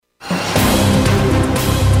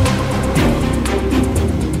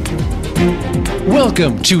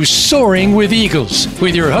Welcome to Soaring with Eagles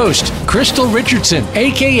with your host, Crystal Richardson,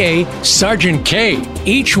 aka Sergeant K.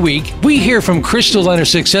 Each week, we hear from Crystal and her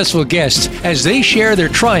successful guests as they share their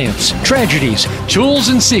triumphs, tragedies, tools,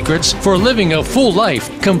 and secrets for living a full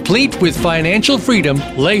life, complete with financial freedom,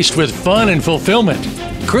 laced with fun and fulfillment.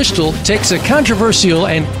 Crystal takes a controversial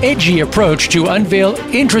and edgy approach to unveil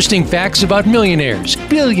interesting facts about millionaires,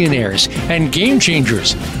 billionaires, and game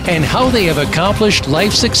changers, and how they have accomplished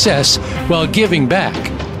life success while giving back.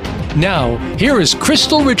 Now, here is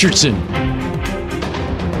Crystal Richardson.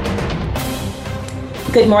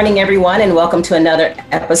 Good morning, everyone, and welcome to another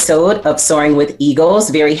episode of Soaring with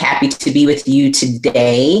Eagles. Very happy to be with you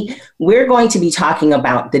today. We're going to be talking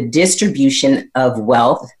about the distribution of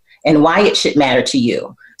wealth and why it should matter to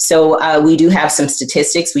you. So we do have some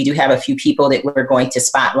statistics. We do have a few people that we're going to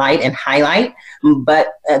spotlight and highlight.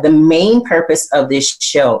 But the main purpose of this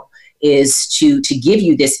show is to give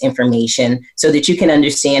you this information so that you can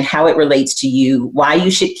understand how it relates to you, why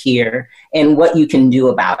you should care, and what you can do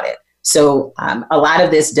about it. So a lot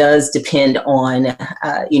of this does depend on,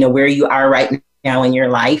 where you are right now in your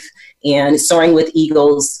life. And Soaring with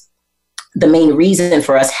Eagles, the main reason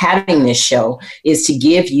for us having this show is to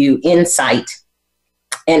give you insight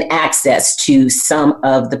and access to some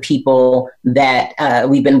of the people that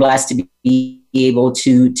we've been blessed to be able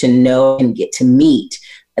to know and get to meet,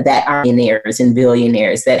 that are millionaires and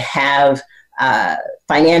billionaires that have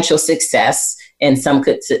financial success, and some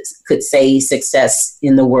could say success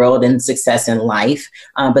in the world and success in life.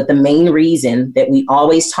 But the main reason that we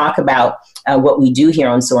always talk about what we do here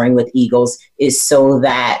on Soaring with Eagles is so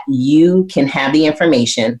that you can have the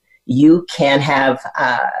information, you can have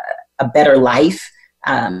a better life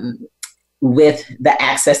with the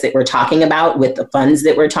access that we're talking about, with the funds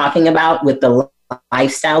that we're talking about, with the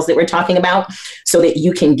lifestyles that we're talking about, so that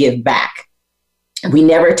you can give back. We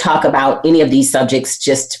never talk about any of these subjects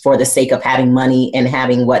just for the sake of having money and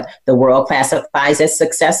having what the world classifies as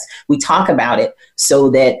success. We talk about it so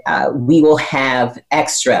that we will have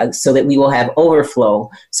extra, so that we will have overflow,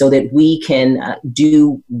 so that we can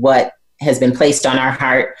do what has been placed on our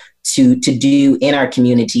heart to do in our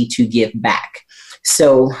community, to give back.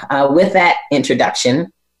 So with that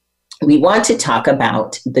introduction, we want to talk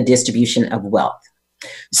about the distribution of wealth.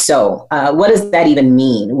 So what does that even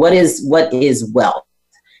mean? What is wealth?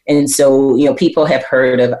 And so, people have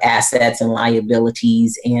heard of assets and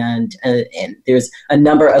liabilities, and there's a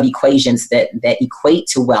number of equations that equate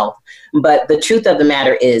to wealth. But the truth of the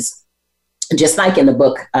matter is, just like in the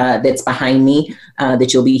book that's behind me,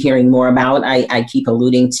 that you'll be hearing more about, I keep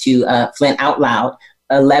alluding to Flint Out Loud,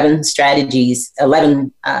 11 strategies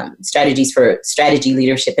for strategy,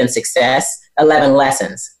 leadership, and success, 11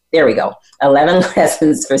 lessons. There we go. 11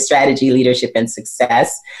 lessons for strategy, leadership, and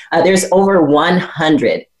success. There's over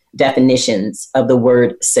 100 definitions of the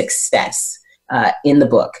word success in the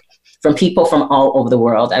book from people from all over the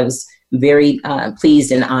world. I was very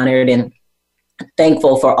pleased and honored and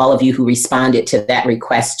thankful for all of you who responded to that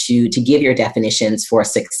request to give your definitions for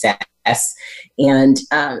success. And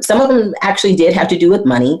some of them actually did have to do with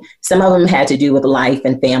money. Some of them had to do with life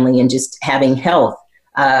and family and just having health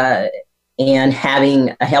and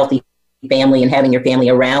having a healthy family and having your family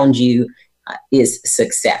around you is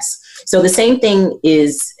success. So the same thing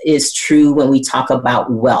is true when we talk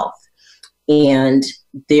about wealth. And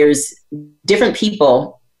there's different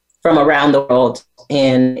people from around the world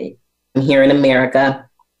and here in America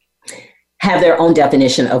have their own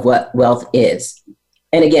definition of what wealth is.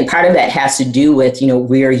 And again, part of that has to do with,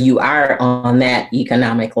 where you are on that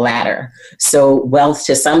economic ladder. So wealth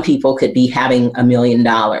to some people could be having $1 million.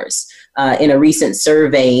 In a recent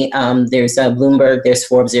survey, there's Bloomberg, there's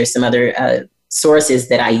Forbes, there's some other sources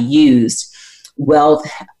that I used. Wealth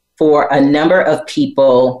for a number of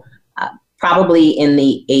people, probably in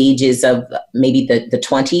the ages of maybe the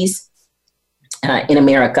 20s in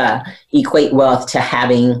America, equate wealth to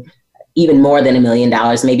having even more than $1 million.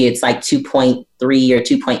 Maybe it's like 2.3 or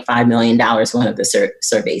 $2.5 million, one of the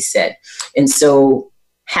surveys said. And so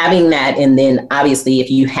having that, and then obviously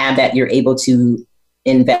if you have that, you're able to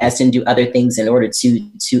invest and do other things in order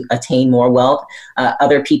to attain more wealth.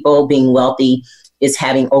 Other people being wealthy is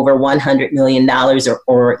having over $100 million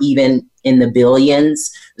or even in the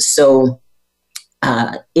billions. So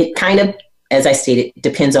it kind of, as I stated,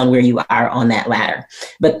 depends on where you are on that ladder.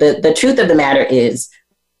 But the truth of the matter is,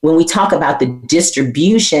 when we talk about the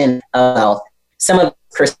distribution of wealth, some of the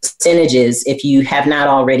percentages, if you have not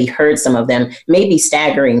already heard some of them, may be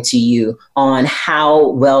staggering to you on how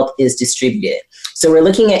wealth is distributed. So we're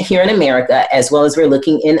looking at here in America, as well as we're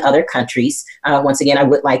looking in other countries. Once again, I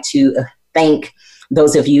would like to thank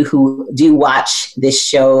those of you who do watch this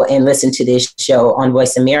show and listen to this show on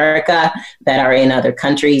Voice America that are in other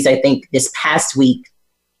countries, I think this past week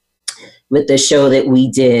with the show that we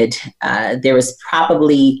did, there was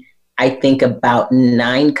probably, I think, about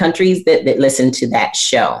 9 countries that listened to that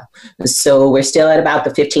show. So we're still at about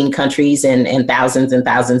the 15 countries and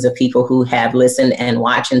thousands of people who have listened and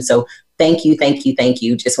watched. And so thank you.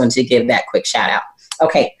 Just wanted to give that quick shout out.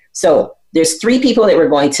 Okay, so there's 3 people that we're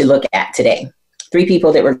going to look at today. 3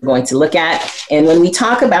 people that we're going to look at. And when we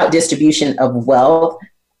talk about distribution of wealth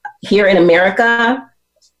here in America,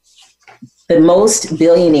 the most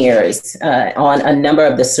billionaires on a number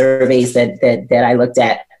of the surveys that I looked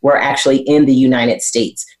at were actually in the United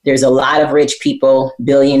States. There's a lot of rich people,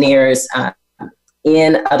 billionaires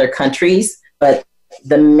in other countries, but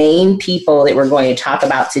the main people that we're going to talk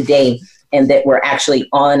about today and that were actually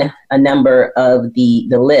on a number of the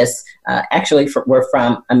lists were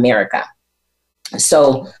from America.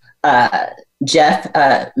 So Jeff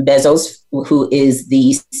Bezos, who is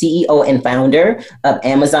the CEO and founder of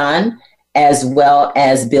Amazon, as well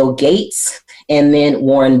as Bill Gates, and then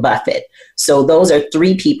Warren Buffett. So those are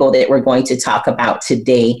 3 people that we're going to talk about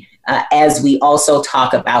today, as we also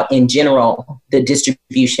talk about, in general, the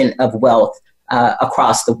distribution of wealth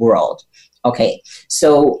across the world. Okay,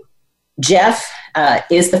 so Jeff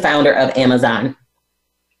is the founder of Amazon.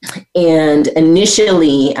 And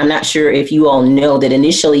initially, I'm not sure if you all know that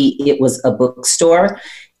initially it was a bookstore.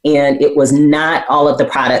 And it was not all of the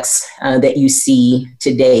products that you see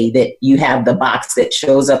today, that you have the box that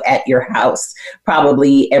shows up at your house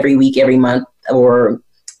probably every week, every month, or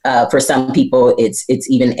for some people, it's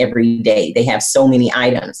even every day. They have so many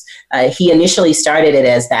items. He initially started it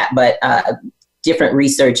as that, but different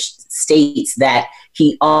research states that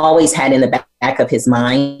he always had in the back of his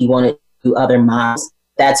mind, he wanted to do other models.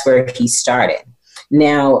 That's where he started.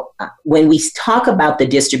 Now, when we talk about the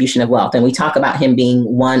distribution of wealth, and we talk about him being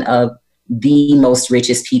one of the most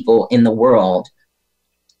richest people in the world,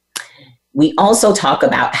 we also talk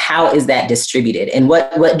about how is that distributed and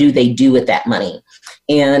what do they do with that money.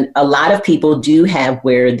 And a lot of people do have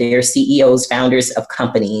where they're CEOs, founders of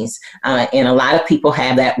companies, and a lot of people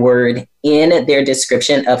have that word in their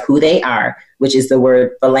description of who they are, which is the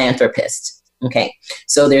word philanthropist. Okay,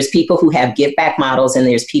 so there's people who have give back models, and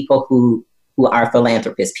there's people who are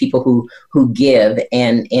philanthropists, people who give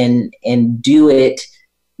and do it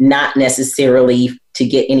not necessarily to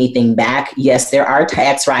get anything back. Yes, there are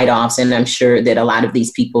tax write-offs, and I'm sure that a lot of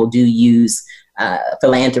these people do use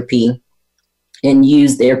philanthropy and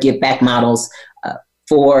use their give back models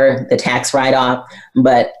for the tax write-off.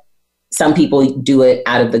 But some people do it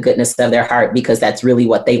out of the goodness of their heart because that's really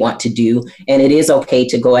what they want to do. And it is okay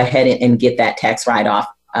to go ahead and get that tax write-off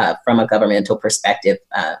from a governmental perspective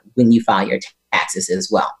when you file your taxes as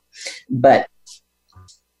well. But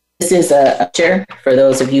this is a picture for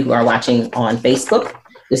those of you who are watching on Facebook.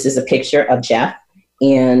 This is a picture of Jeff,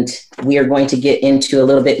 and we are going to get into a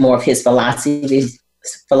little bit more of his philosophies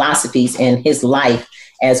and his life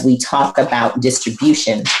as we talk about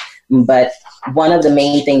distribution. But one of the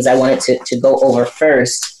main things I wanted to go over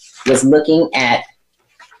first was looking at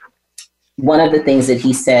one of the things that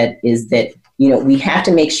he said is that, we have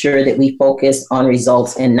to make sure that we focus on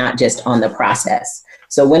results and not just on the process.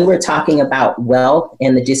 So when we're talking about wealth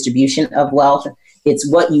and the distribution of wealth, it's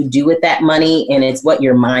what you do with that money and it's what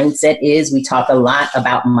your mindset is. We talk a lot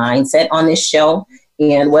about mindset on this show,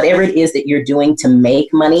 and whatever it is that you're doing to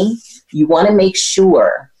make money, you want to make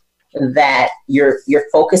sure that you're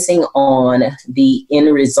focusing on the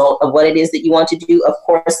end result of what it is that you want to do. Of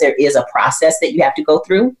course, there is a process that you have to go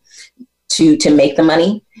through to make the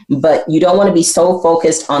money, but you don't want to be so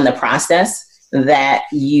focused on the process that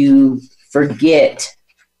you forget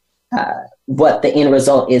what the end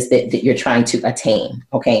result is that you're trying to attain.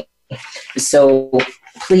 Okay, so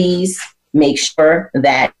please make sure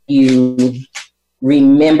that you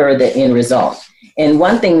remember the end result. And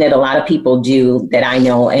one thing that a lot of people do that I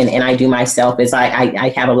know, and I do myself, is I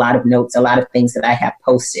have a lot of notes, a lot of things that I have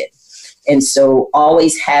posted. And so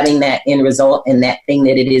always having that end result and that thing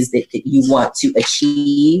that it is that you want to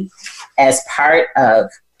achieve as part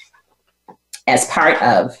of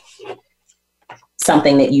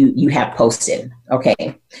something that you have posted.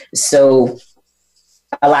 Okay. So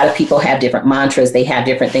a lot of people have different mantras. They have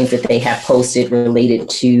different things that they have posted related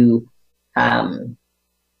to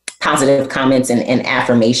positive comments and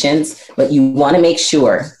affirmations, but you want to make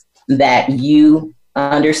sure that you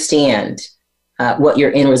understand what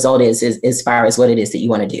your end result is as far as what it is that you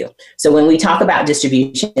want to do. So when we talk about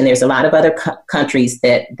distribution, and there's a lot of other countries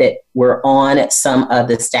that were on some of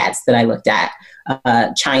the stats that I looked at.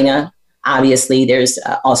 China Obviously, there's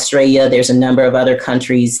Australia, there's a number of other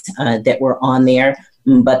countries that were on there,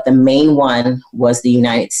 but the main one was the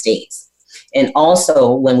United States. And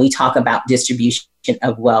also, when we talk about distribution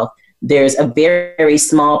of wealth, there's a very, very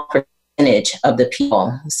small percentage of the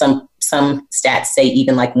people, some stats say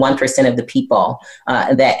even like 1% of the people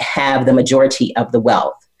that have the majority of the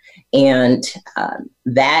wealth. And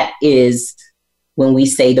that is, when we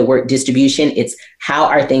say the word distribution, it's how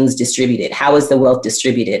are things distributed? How is the wealth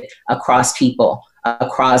distributed across people,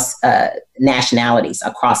 across nationalities,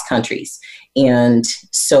 across countries? And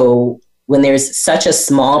so when there's such a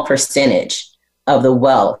small percentage of the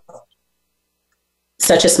wealth,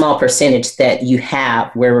 such a small percentage that you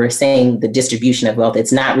have where we're saying the distribution of wealth,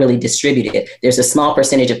 it's not really distributed. There's a small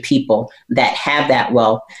percentage of people that have that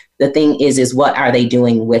wealth. The thing is what are they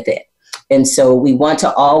doing with it? And so we want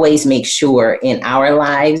to always make sure in our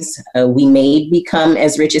lives, we may become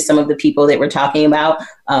as rich as some of the people that we're talking about,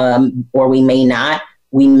 or we may not.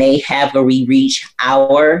 We may have or we reach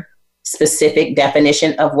our specific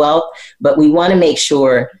definition of wealth, but we want to make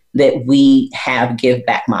sure that we have give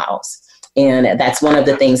back models. And that's one of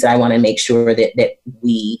the things that I want to make sure that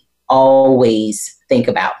we always think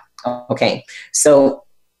about. Okay, so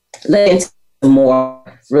let's get more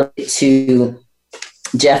related to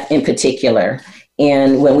Jeff in particular.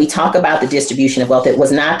 And when we talk about the distribution of wealth, it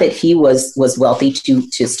was not that he was wealthy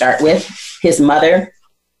to start with. His mother,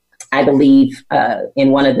 I believe,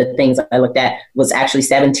 in one of the things I looked at, was actually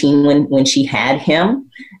 17 when she had him.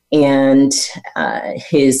 And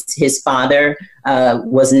his father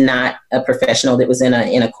was not a professional that was in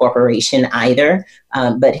a corporation either,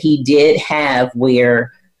 but he did have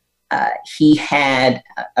where he had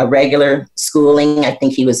a regular schooling. I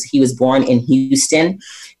think he was born in Houston,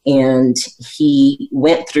 and he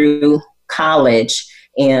went through college.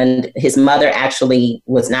 And his mother actually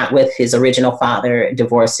was not with his original father,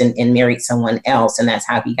 divorced and married someone else, and that's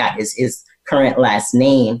how he got his current last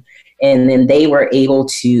name. And then they were able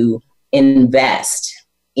to invest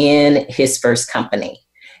in his first company.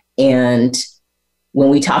 And when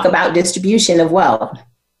we talk about distribution of wealth,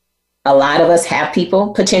 a lot of us have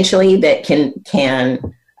people potentially that can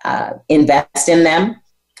invest in them,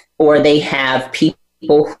 or they have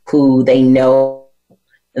people who they know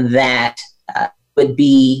that would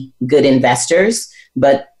be good investors.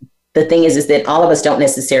 But the thing is that all of us don't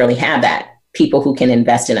necessarily have that. People who can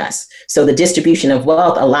invest in us. So the distribution of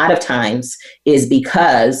wealth a lot of times is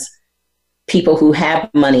because people who have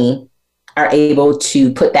money are able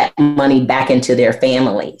to put that money back into their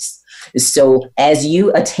families. So as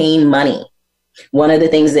you attain money, one of the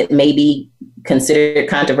things that may be considered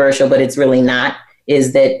controversial, but it's really not,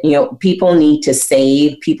 is that, people need to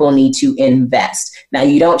save, people need to invest. Now,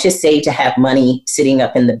 you don't just save to have money sitting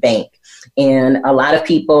up in the bank. And a lot of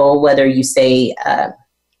people, whether you say,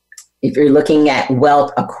 if you're looking at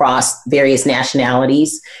wealth across various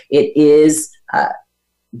nationalities, it is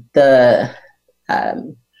the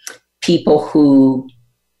people who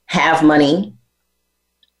have money,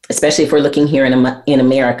 especially if we're looking here in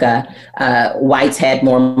America. Whites had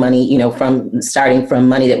more money, starting from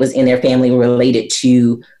money that was in their family related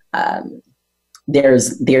to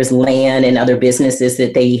there's land and other businesses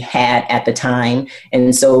that they had at the time.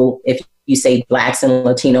 And so if you say Blacks and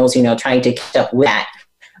Latinos, trying to catch up with that,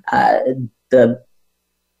 the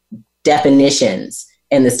definitions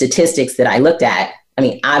and the statistics that I looked at,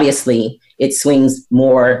 obviously it swings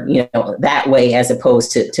more, that way as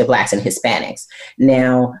opposed to Blacks and Hispanics.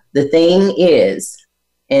 Now, the thing is,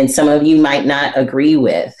 and some of you might not agree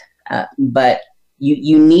with, but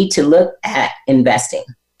you need to look at investing.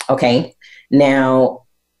 Okay. Now,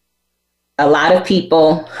 a lot of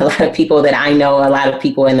people that I know, a lot of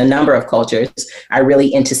people in a number of cultures are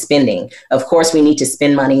really into spending. Of course, we need to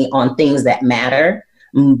spend money on things that matter.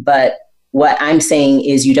 But what I'm saying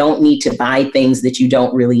is you don't need to buy things that you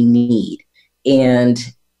don't really need. And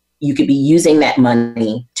you could be using that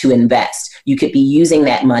money to invest. You could be using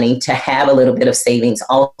that money to have a little bit of savings,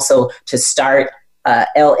 also to start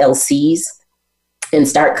LLCs and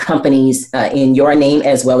start companies in your name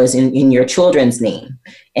as well as in your children's name,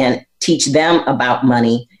 and teach them about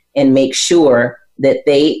money and make sure that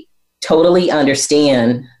they totally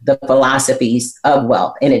understand the philosophies of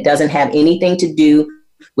wealth. And it doesn't have anything to do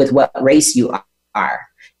with what race you are.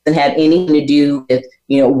 It doesn't have anything to do with,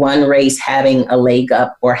 one race having a leg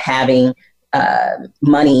up or having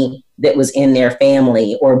money that was in their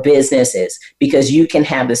family or businesses, because you can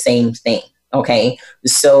have the same thing. Okay.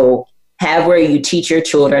 So have where you teach your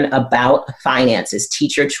children about finances,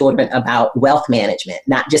 teach your children about wealth management,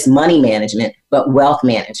 not just money management, but wealth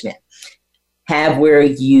management. Have where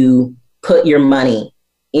you put your money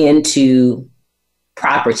into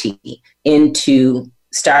property into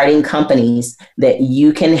starting companies that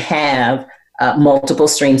you can have multiple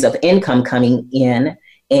streams of income coming in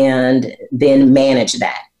and then manage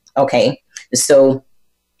that. Okay. So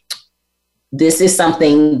this is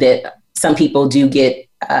something that some people do get,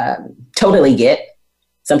 totally get.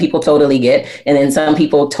 Some people totally get, and then some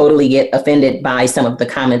people totally get offended by some of the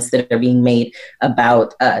comments that are being made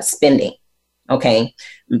about spending. Okay.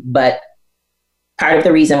 But part of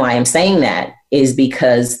the reason why I'm saying that is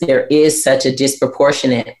because there is such a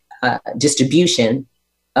disproportionate distribution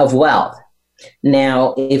of wealth.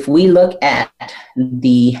 Now, if we look at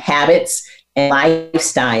the habits and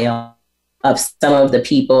lifestyle of some of the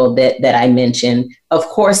people that I mentioned, of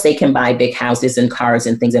course, they can buy big houses and cars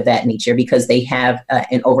and things of that nature because they have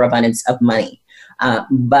an overabundance of money.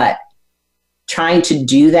 But trying to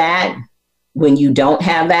do that when you don't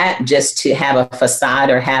have that, just to have a facade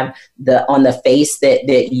or have on the face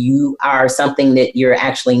that you are something that you're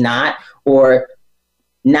actually not, or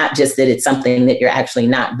not just that it's something that you're actually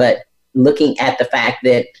not, but looking at the fact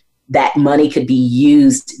that that money could be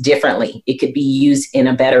used differently. It could be used in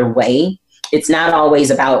a better way. It's not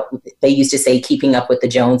always about, they used to say, keeping up with the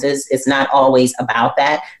Joneses. It's not always about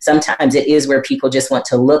that. Sometimes it is where people just want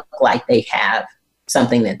to look like they have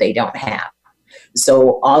something that they don't have.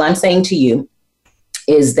 So all I'm saying to you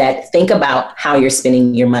is that think about how you're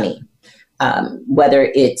spending your money,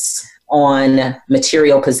 whether it's on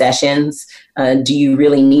material possessions. Do you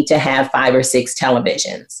really need to have 5 or 6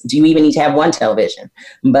 televisions? Do you even need to have 1 television?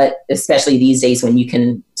 But especially these days when you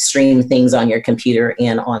can stream things on your computer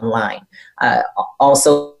and online.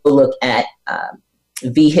 Also look at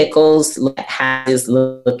vehicles, look at houses,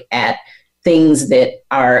 look at things that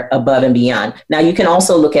are above and beyond. Now, you can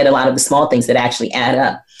also look at a lot of the small things that actually add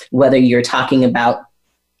up, whether you're talking about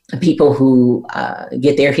people who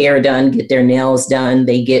get their hair done, get their nails done,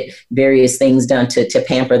 they get various things done to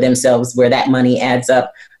pamper themselves, where that money adds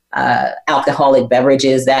up. Alcoholic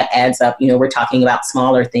beverages, that adds up. You know, we're talking about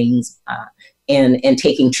smaller things, and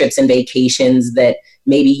taking trips and vacations that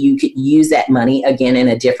maybe you could use that money again in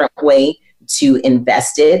a different way to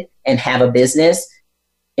invest it and have a business.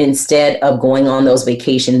 Instead of going on those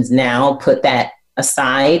vacations now, put that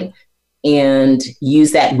aside and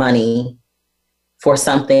use that money for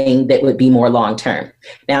something that would be more long-term.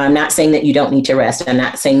 Now, I'm not saying that you don't need to rest. I'm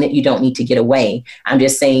not saying that you don't need to get away. I'm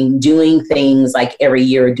just saying doing things like every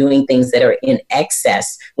year, doing things that are in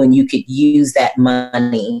excess when you could use that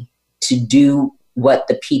money to do what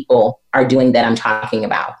the people are doing that I'm talking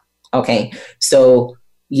about. Okay. So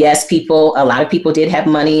yes, a lot of people did have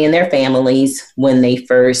money in their families when they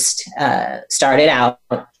first started out,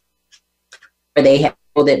 or they had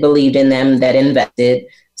people that believed in them, that invested.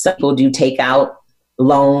 Some people do take out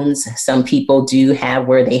loans. Some people do have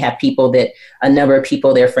where they have people that, a number of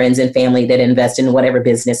people, their friends and family, that invest in whatever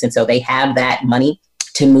business. And so they have that money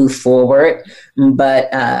to move forward. But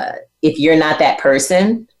if you're not that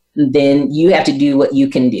person, then you have to do what you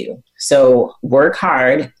can do. So work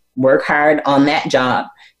hard on that job,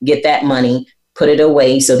 get that money, put it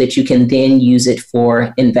away so that you can then use it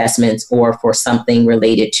for investments or for something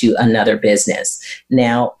related to another business.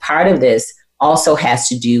 Now, part of this also has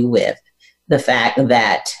to do with the fact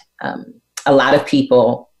that a lot of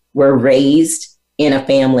people were raised in a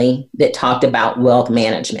family that talked about wealth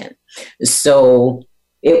management. So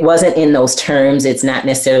it wasn't in those terms. It's not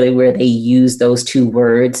necessarily where they use those 2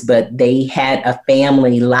 words, but they had a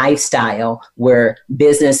family lifestyle where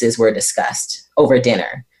businesses were discussed over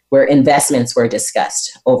dinner, where investments were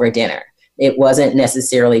discussed over dinner. It wasn't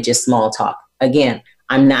necessarily just small talk. Again,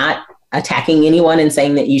 I'm not attacking anyone and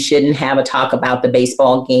saying that you shouldn't have a talk about the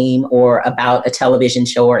baseball game or about a television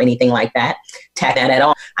show or anything like that. Attack that at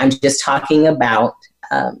all. I'm just talking about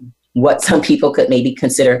what some people could maybe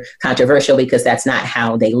consider controversial because that's not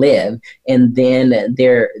how they live. And then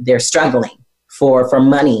they're struggling for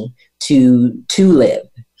money to live.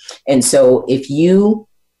 And so if you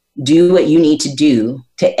do what you need to do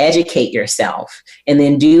to educate yourself, and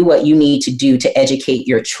then do what you need to do to educate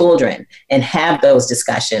your children, and have those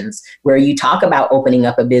discussions where you talk about opening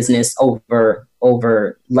up a business over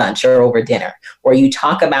lunch or over dinner, or you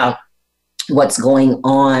talk about what's going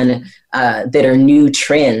on that are new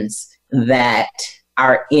trends that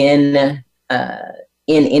are in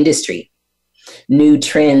industry, new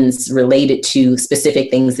trends related to specific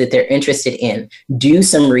things that they're interested in. Do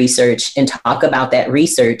some research and talk about that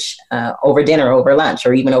research over dinner, over lunch,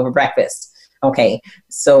 or even over breakfast. Okay,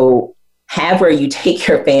 so have where you take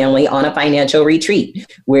your family on a financial retreat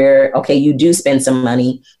where, okay, you do spend some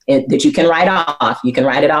money that you can write off. You can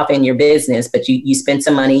write it off in your business, but you spend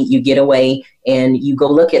some money, you get away, and you go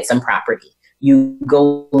look at some property. you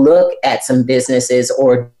go look at some businesses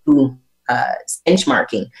or do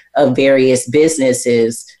benchmarking of various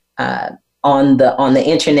businesses on the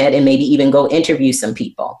internet, and maybe even go interview some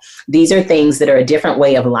people. These are things that are a different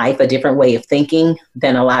way of life, a different way of thinking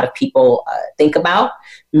than a lot of people think about,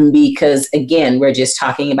 because again, we're just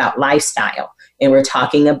talking about lifestyle, and we're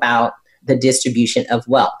talking about the distribution of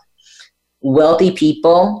wealth. Wealthy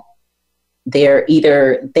people, they're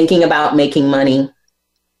either thinking about making money,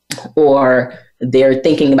 or they're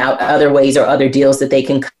thinking about other ways or other deals that they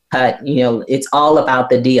can cut. It's all about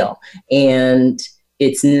the deal. And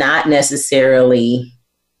it's not necessarily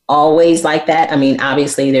always like that. I mean,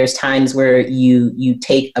 obviously there's times where you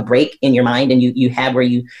take a break in your mind and you have where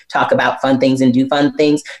you talk about fun things and do fun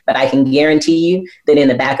things, but I can guarantee you that in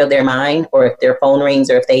the back of their mind, or if their phone rings,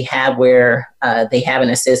 or if they have where they have an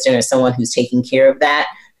assistant or someone who's taking care of that,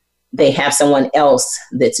 they have someone else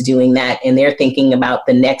that's doing that, and they're thinking about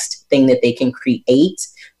the next thing that they can create,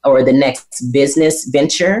 or the next business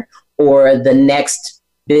venture, or the next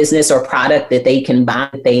business or product that they can buy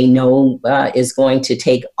that they know is going to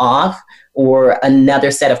take off, or another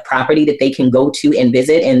set of property that they can go to and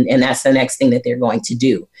visit, and that's the next thing that they're going to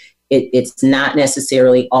do. It's not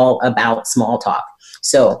necessarily all about small talk.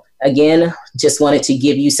 So again, just wanted to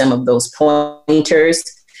give you some of those pointers,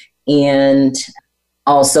 and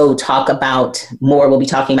also talk about more. We'll be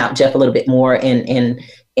talking about Jeff a little bit more in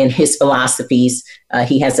his philosophies.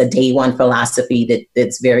 He has a day one philosophy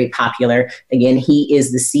that's very popular. Again, he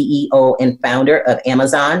is the CEO and founder of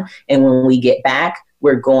Amazon. And when we get back,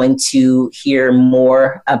 we're going to hear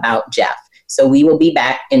more about Jeff. So we will be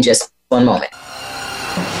back in just one moment.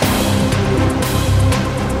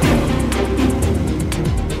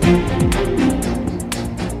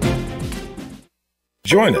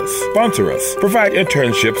 Join us, sponsor us, provide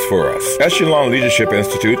internships for us. Echelon Leadership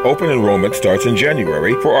Institute open enrollment starts in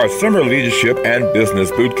January for our summer leadership and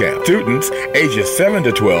business boot camp. Students ages 7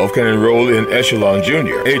 to 12 can enroll in Echelon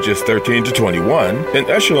Junior, ages 13 to 21 in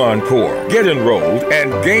Echelon Core. Get enrolled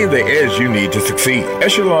and gain the edge you need to succeed.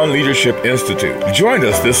 Echelon Leadership Institute. Join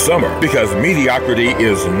us this summer, because mediocrity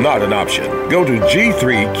is not an option. Go to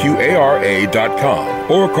g3qara.com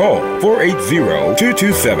or call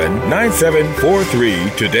 480-227-9743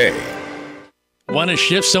 today. Want to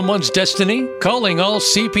shift someone's destiny? Calling all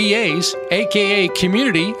CPAs, aka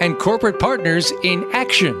community and corporate partners in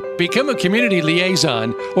action. Become a community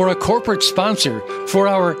liaison or a corporate sponsor for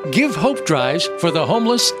our Give Hope drives for the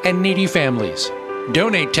homeless and needy families.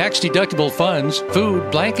 Donate tax-deductible funds, food,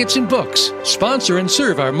 blankets, and books. Sponsor and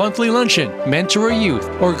serve our monthly luncheon, mentor a youth,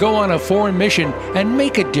 or go on a foreign mission and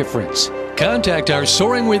make a difference. Contact our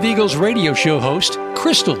Soaring with Eagles radio show host,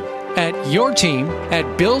 Crystal, at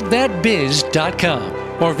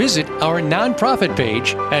yourteam@buildthatbiz.com, or visit our nonprofit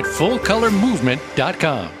page at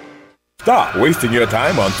fullcolormovement.com. Stop wasting your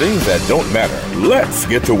time on things that don't matter. Let's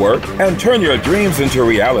get to work and turn your dreams into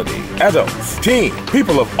reality. Adults, teens,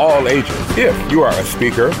 people of all ages. If you are a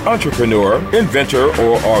speaker, entrepreneur, inventor,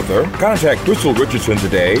 or author, contact Crystal Richardson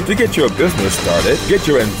today to get your business started, get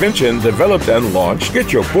your invention developed and launched,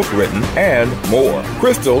 get your book written, and more.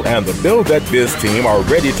 Crystal and the Build That Biz team are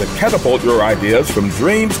ready to catapult your ideas from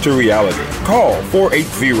dreams to reality. Call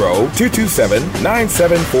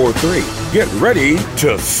 480-227-9743. Get ready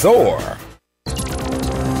to soar.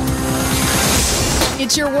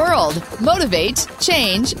 It's your world. Motivate,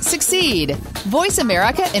 change, succeed.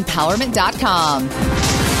 VoiceAmericaEmpowerment.com.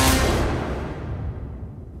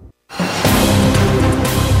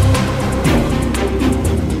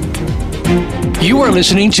 You are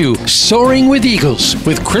listening to Soaring with Eagles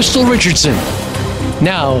with Crystal Richardson.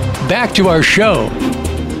 Now, back to our show.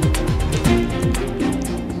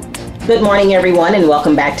 Good morning, everyone, and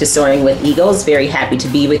welcome back to Soaring with Eagles. Very happy to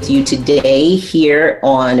be with you today here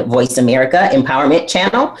on Voice America Empowerment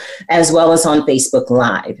Channel, as well as on Facebook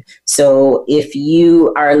Live. So if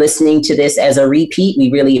you are listening to this as a repeat,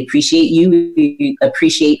 we really appreciate you. We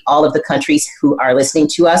appreciate all of the countries who are listening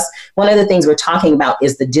to us. One of the things we're talking about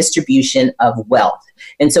is the distribution of wealth.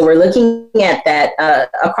 And so we're looking at that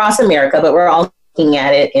across America, but we're all looking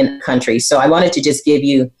at it in countries. So I wanted to just give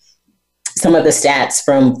you some of the stats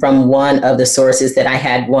from one of the sources that I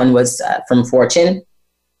had. One was from Fortune.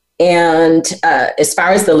 And as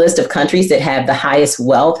far as the list of countries that have the highest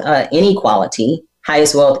wealth inequality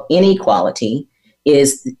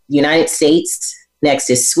is the United States. Next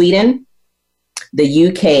is Sweden, the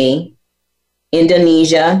UK,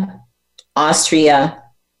 Indonesia, Austria,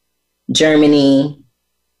 Germany,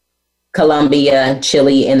 Colombia,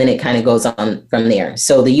 Chile, and then it kind of goes on from there.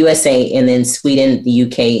 So the USA, and then Sweden, the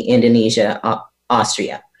UK, Indonesia,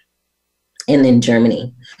 Austria, and then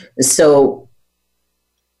Germany. So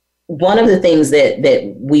one of the things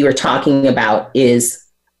that we were talking about is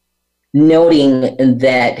noting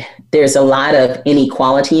that there's a lot of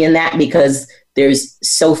inequality in that because there's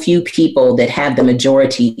so few people that have the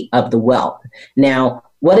majority of the wealth. Now,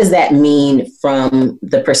 what does that mean from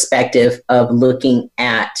the perspective of looking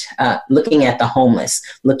at the homeless,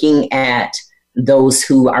 looking at those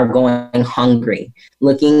who are going hungry,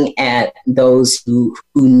 looking at those who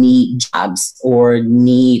need jobs or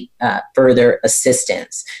need further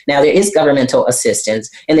assistance? Now, there is governmental assistance,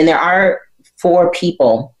 and then there are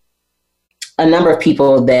a number of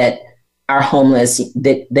people that are homeless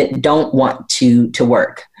that don't want to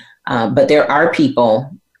work. But there are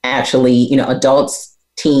people, actually, adults,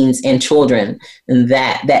 teens, and children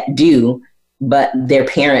that do, but their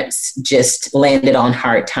parents just landed on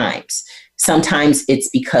hard times. Sometimes it's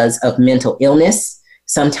because of mental illness.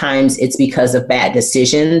 Sometimes it's because of bad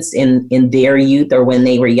decisions in their youth or when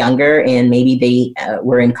they were younger, and maybe they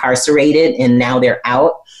were incarcerated and now they're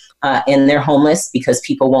out and they're homeless because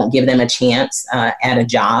people won't give them a chance at a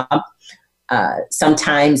job.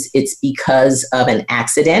 Sometimes it's because of an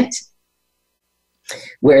accident,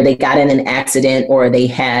 where they got in an accident or they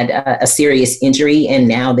had a serious injury and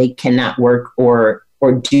now they cannot work or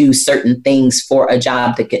do certain things for a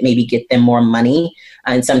job that could maybe get them more money.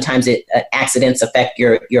 And sometimes accidents affect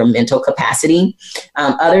your mental capacity.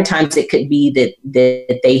 Other times it could be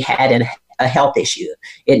that they had a health issue.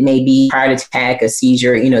 It may be a heart attack, a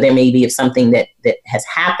seizure. There may be something that has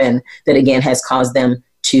happened that, again, has caused them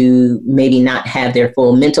to maybe not have their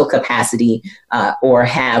full mental capacity or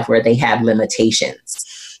have where they have limitations.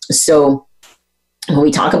 So when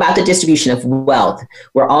we talk about the distribution of wealth,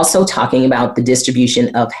 we're also talking about the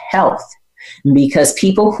distribution of health, because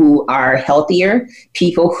people who are healthier,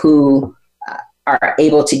 people who are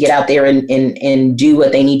able to get out there and do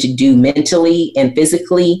what they need to do mentally and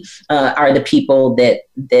physically are the people that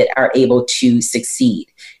are able to succeed.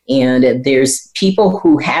 And there's people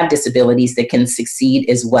who have disabilities that can succeed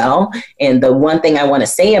as well. And the one thing I want to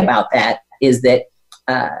say about that is that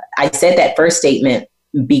I said that first statement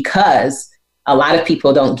because a lot of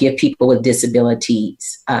people don't give people with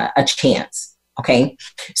disabilities a chance. Okay.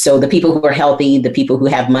 So the people who are healthy, the people who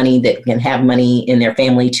have money, that can have money in their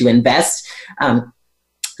family to invest,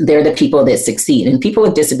 they're the people that succeed. And people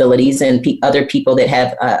with disabilities and other people that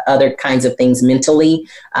have other kinds of things mentally,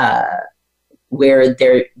 where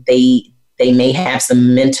they may have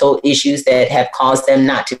some mental issues that have caused them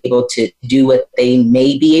not to be able to do what they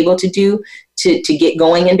may be able to do to get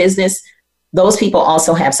going in business. Those people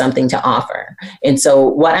also have something to offer. And so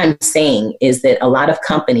what I'm saying is that a lot of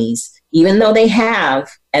companies, even though they have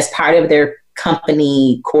as part of their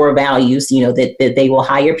company core values, that they will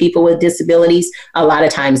hire people with disabilities, a lot of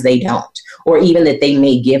times they don't. Or even that they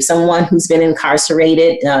may give someone who's been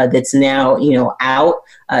incarcerated that's now, out,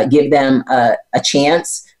 give them a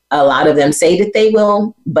chance. A lot of them say that they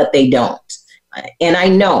will, but they don't. And I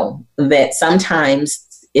know that sometimes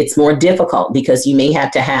it's more difficult because you may have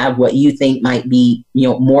to have what you think might be,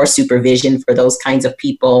 more supervision for those kinds of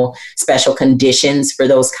people, special conditions for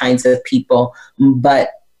those kinds of people.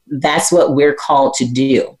 But that's what we're called to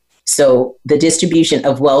do. So the distribution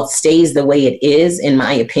of wealth stays the way it is, in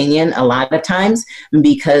my opinion, a lot of times,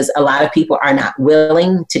 because a lot of people are not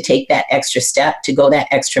willing to take that extra step, to go that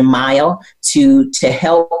extra mile to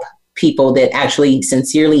help people that actually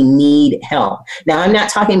sincerely need help. Now, I'm not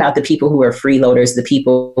talking about the people who are freeloaders, the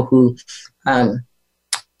people who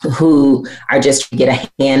are just to get a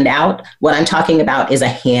handout. What I'm talking about is a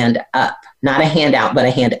hand up, not a handout, but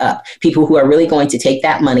a hand up. People who are really going to take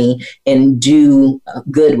that money and do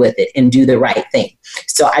good with it and do the right thing.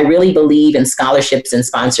 So I really believe in scholarships and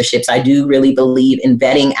sponsorships. I do really believe in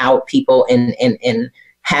vetting out people and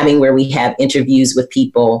having where we have interviews with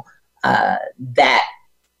people that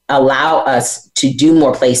allow us to do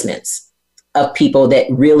more placements of people that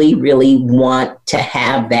really, really want to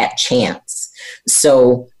have that chance.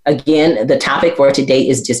 So again, the topic for today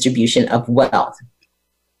is distribution of wealth.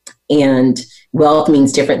 And wealth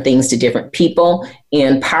means different things to different people.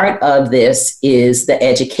 And part of this is the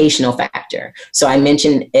educational factor. So I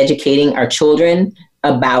mentioned educating our children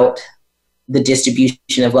about the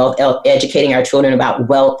distribution of wealth, educating our children about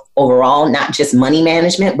wealth overall, not just money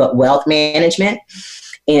management, but wealth management.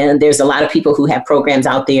 And there's a lot of people who have programs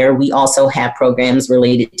out there. We also have programs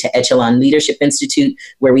related to Echelon Leadership Institute,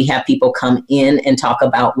 where we have people come in and talk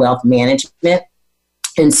about wealth management.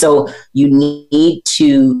 And so you need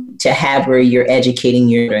to have where you're educating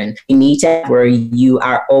your children. You need to have where you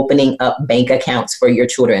are opening up bank accounts for your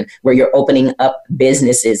children, where you're opening up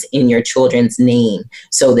businesses in your children's name,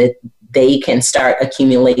 so that they can start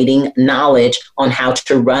accumulating knowledge on how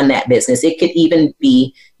to run that business. It could even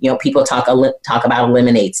be, people talk about a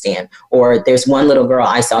lemonade stand, or there's one little girl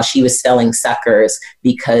I saw, she was selling suckers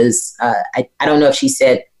because I don't know if she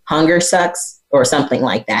said hunger sucks or something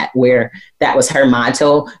like that, where that was her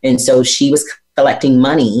motto. And so she was collecting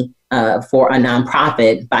money for a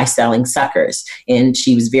nonprofit by selling suckers. And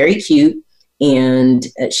she was very cute. And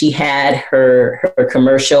she had her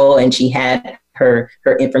commercial, and she had her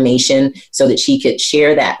information so that she could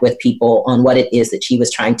share that with people on what it is that she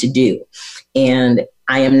was trying to do. And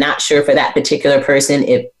I am not sure for that particular person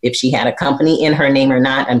if she had a company in her name or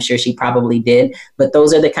not. I'm sure she probably did. But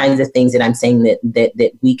those are the kinds of things that I'm saying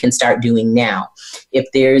that we can start doing now. If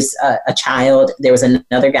there's a child, there was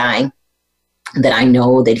another guy that I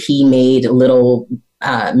know that he made little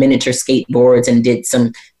miniature skateboards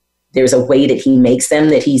and there's a way that he makes them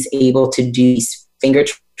that he's able to do these finger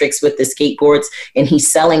tricks with the skateboards, and he's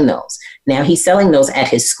selling those. Now he's selling those at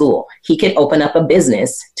his school. He could open up a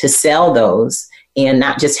business to sell those and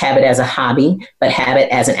not just have it as a hobby, but have it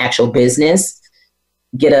as an actual business,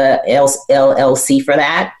 get a LLC for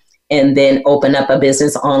that, and then open up a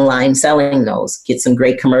business online selling those, get some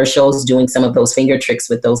great commercials, doing some of those finger tricks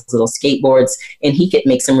with those little skateboards, and he could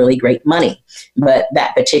make some really great money. But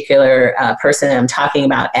that particular person that I'm talking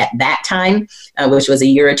about at that time, which was a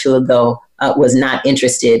year or two ago, was not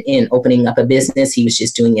interested in opening up a business. He was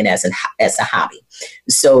just doing it as a hobby.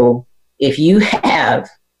 So if you have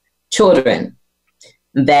children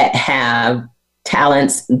that have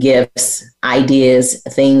talents, gifts, ideas,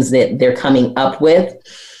 things that they're coming up with,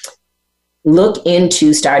 look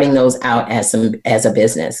into starting those out as a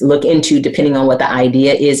business. Look into, depending on what the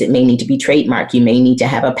idea is, it may need to be trademarked. You may need to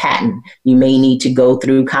have a patent. You may need to go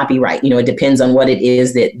through copyright. It depends on what it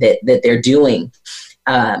is that they're doing.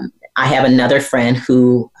 I have another friend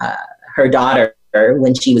who, her daughter,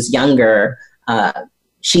 when she was younger,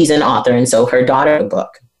 she's an author, and so her daughter wrote a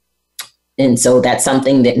book. And so that's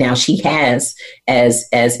something that now she has as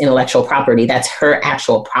intellectual property. That's her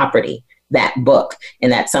actual property, that book.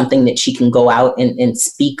 And that's something that she can go out and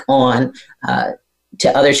speak on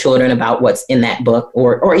to other children about what's in that book,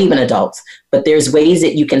 or even adults. But there's ways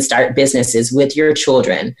that you can start businesses with your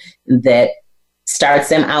children that starts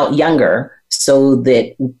them out younger, so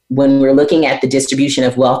that when we're looking at the distribution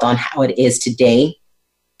of wealth on how it is today,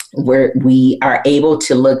 we are able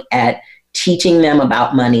to look at teaching them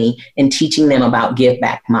about money and teaching them about give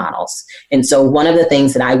back models. And so one of the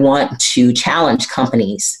things that I want to challenge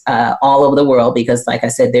companies all over the world, because like I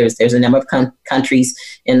said, there's a number of countries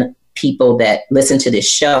and people that listen to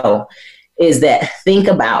this show, is that think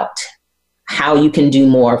about how you can do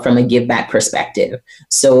more from a give back perspective.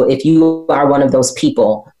 So if you are one of those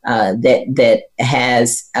people that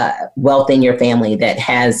has wealth in your family, that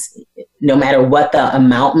has, no matter what the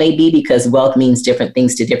amount may be, because wealth means different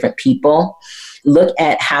things to different people, look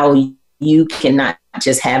at how you can not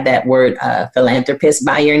just have that word philanthropist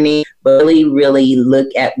by your name, but really, really look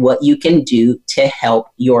at what you can do to help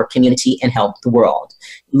your community and help the world.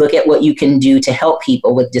 Look at what you can do to help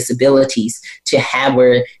people with disabilities to have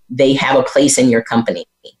where they have a place in your company.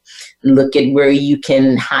 Look at where you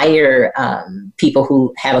can hire people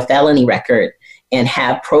who have a felony record and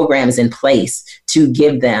have programs in place to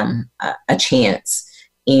give them a chance.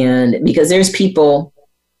 And because there's people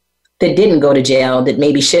that didn't go to jail that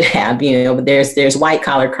maybe should have, but there's white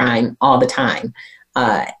collar crime all the time.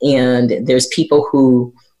 And there's people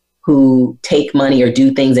who take money or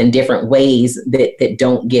do things in different ways that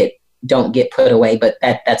don't get put away. But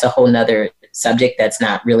that's a whole nother subject that's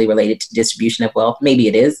not really related to distribution of wealth. Maybe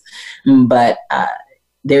it is, but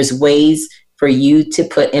there's ways for you to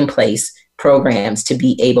put in place programs to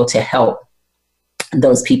be able to help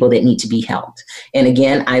those people that need to be helped. And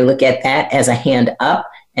again, I look at that as a hand up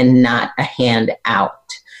and not a hand out.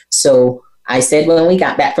 So I said when we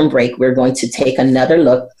got back from break, we're going to take another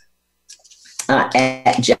look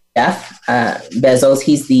at Jeff Bezos.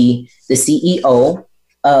 He's the CEO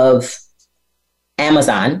of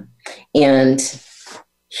Amazon, and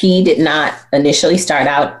he did not initially start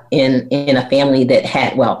out in a family that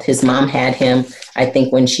had wealth. His mom had him, I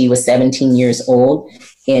think, when she was 17 years old,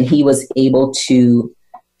 and he was able to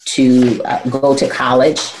go to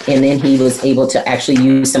college, and then he was able to actually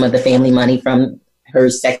use some of the family money from her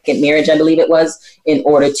second marriage, I believe it was, in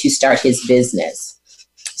order to start his business.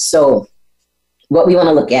 So what we want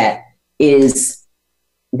to look at is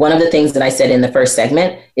one of the things that I said in the first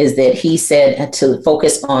segment is that he said to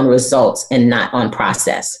focus on results and not on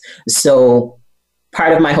process. So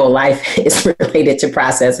part of my whole life is related to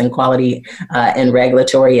process and quality and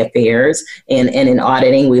regulatory affairs. And in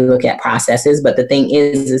auditing, we look at processes. But the thing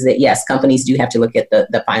is that, yes, companies do have to look at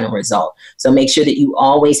the final result. So make sure that you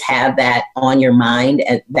always have that on your mind.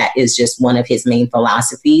 And that is just one of his main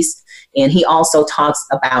philosophies. And he also talks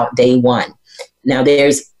about day one. Now,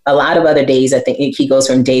 there's a lot of other days. I think he goes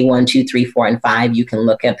from day 1, 2, 3, 4, and 5. You can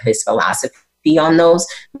look at his philosophy on those.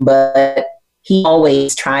 But he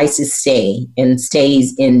always tries to stay and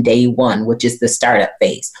stays in day 1, which is the startup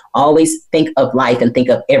phase. Always think of life and think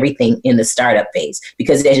of everything in the startup phase,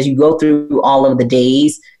 because as you go through all of the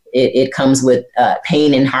days, it comes with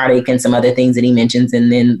pain and heartache and some other things that he mentions.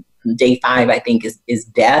 And then day 5, I think, is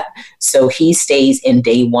death. So he stays in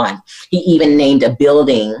day 1. He even named a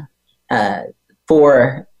building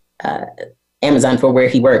for Amazon, for where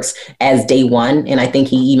he works, as day 1. And I think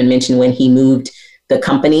he even mentioned when he moved the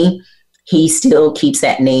company, he still keeps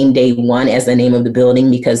that name day 1 as the name of the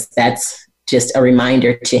building, because that's just a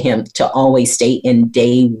reminder to him to always stay in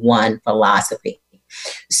day 1 philosophy.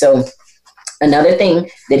 So another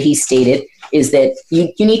thing that he stated is that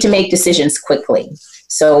you need to make decisions quickly.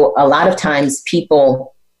 So a lot of times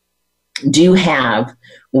people do have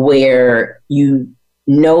where you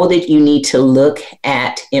know that you need to look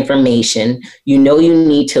at information, you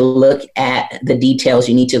need to look at the details,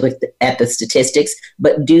 you need to look at the statistics,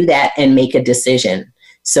 but do that and make a decision.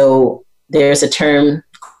 So there's a term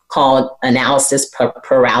called analysis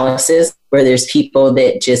paralysis, where there's people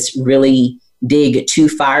that just really dig too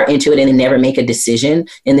far into it and then never make a decision.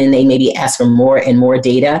 And then they maybe ask for more and more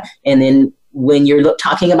data. And then when you're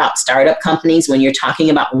talking about startup companies, when you're talking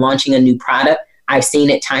about launching a new product, I've seen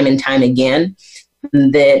it time and time again,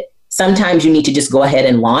 that sometimes you need to just go ahead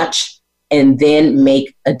and launch and then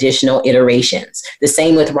make additional iterations. The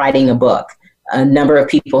same with writing a book. A number of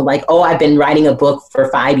people like, oh, I've been writing a book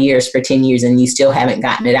for 5 years, for 10 years, and you still haven't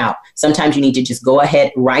gotten it out. Sometimes you need to just go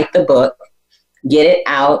ahead, write the book, get it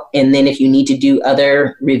out, and then if you need to do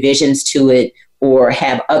other revisions to it or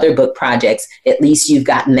have other book projects, at least you've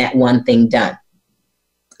gotten that one thing done.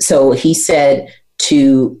 So he said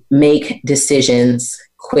to make decisions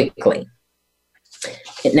quickly.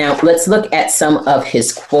 Now, let's look at some of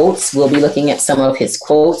his quotes. We'll be looking at some of his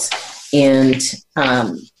quotes and,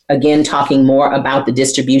 again, talking more about the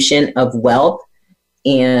distribution of wealth.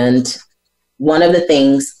 And one of the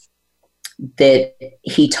things that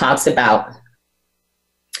he talks about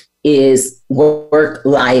is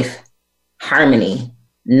work-life harmony,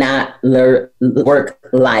 not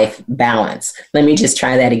work-life balance. Let me just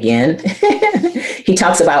try that again. He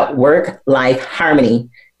talks about work-life harmony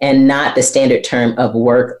and not the standard term of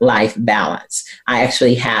work-life balance. I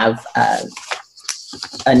actually have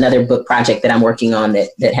another book project that I'm working on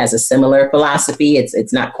that has a similar philosophy.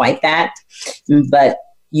 It's not quite that, but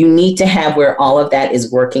you need to have where all of that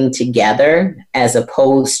is working together as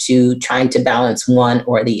opposed to trying to balance one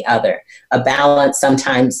or the other. A balance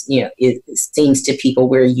sometimes, it seems to people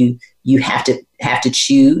where you have to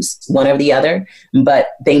choose one or the other, but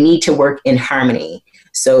they need to work in harmony.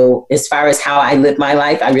 So as far as how I live my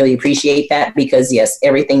life, I really appreciate that, because yes,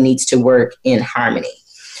 everything needs to work in harmony.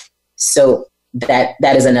 So that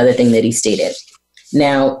is another thing that he stated.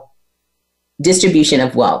 Now, distribution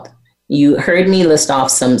of wealth. You heard me list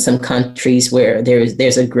off some countries where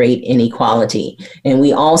there's a great inequality. And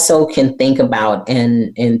we also can think about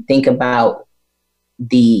and think about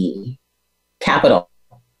the capital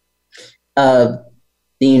of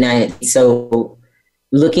the United States. So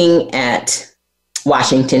looking at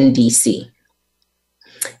Washington, D.C.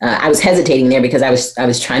 I was hesitating there because I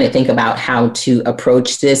was trying to think about how to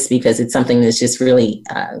approach this, because it's something that's just really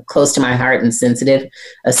close to my heart and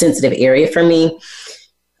a sensitive area for me.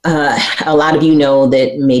 A lot of you know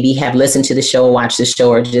that maybe have listened to the show, watched the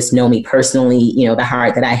show, or just know me personally, the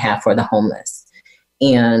heart that I have for the homeless.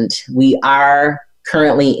 And we are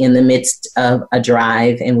currently in the midst of a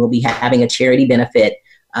drive, and we'll be having a charity benefit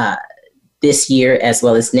this year as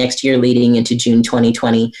well as next year, leading into June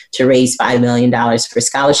 2020, to raise $5 million for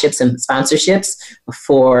scholarships and sponsorships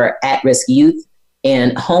for at-risk youth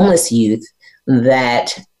and homeless youth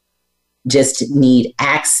that just need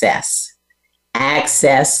access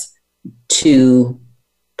to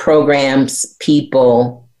programs,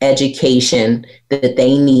 people, education that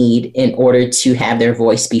they need in order to have their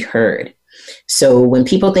voice be heard. So when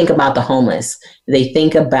people think about the homeless, they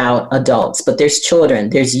think about adults, but there's children,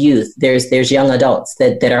 there's youth, there's young adults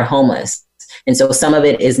that are homeless. And so some of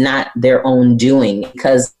it is not their own doing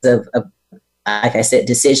because of like I said,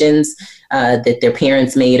 decisions that their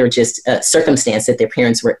parents made, or just a circumstance that their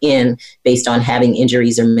parents were in based on having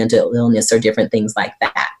injuries or mental illness or different things like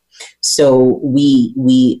that. So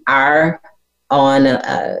we are on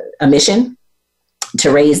a mission to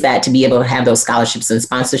raise that, to be able to have those scholarships and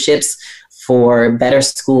sponsorships for better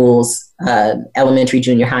schools, elementary,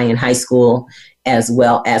 junior high, and high school, as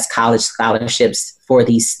well as college scholarships for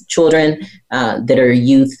these children that are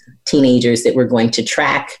youth, teenagers that we're going to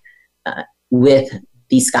track with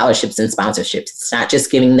these scholarships and sponsorships. It's not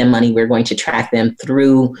just giving them money, we're going to track them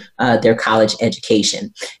through their college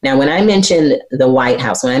education. Now, when I mentioned the White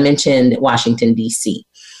House, when I mentioned Washington, D.C.,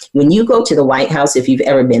 when you go to the White House, if you've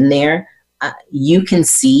ever been there, you can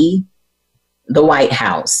see the White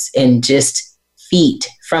House, and just feet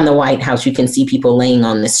from the White House, you can see people laying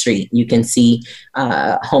on the street. You can see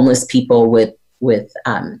homeless people with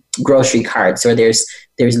grocery carts, or there's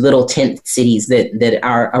little tent cities that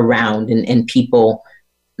are around, and people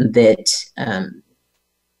that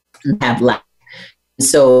have left.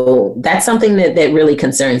 So that's something that really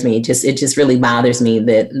concerns me. It just really bothers me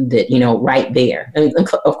that right there. And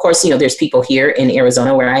of course, there's people here in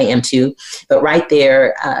Arizona where I am too, but right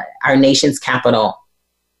there, our nation's capital,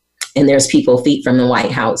 and there's people feet from the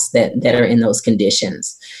White House that are in those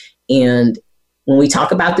conditions. And when we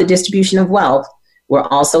talk about the distribution of wealth, we're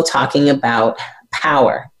also talking about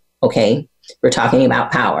power. Okay. We're talking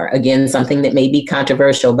about power. Again, something that may be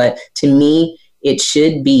controversial, but to me, it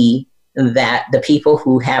should be that the people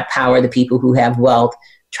who have power, the people who have wealth,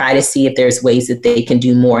 try to see if there's ways that they can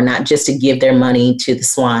do more, not just to give their money to the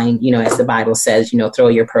swine, as the Bible says, throw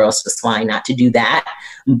your pearls to swine, not to do that.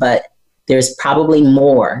 But there's probably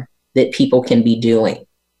more that people can be doing.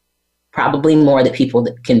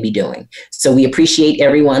 So we appreciate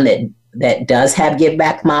everyone that does have give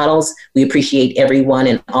back models. We appreciate everyone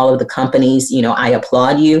and all of the companies. I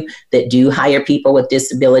applaud you that do hire people with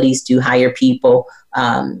disabilities, do hire people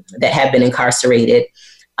that have been incarcerated.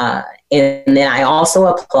 And then I also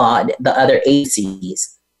applaud the other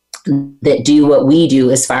agencies that do what we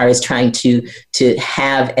do as far as trying to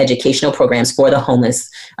have educational programs for the homeless.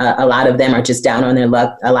 A lot of them are just down on their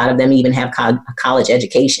luck. A lot of them even have college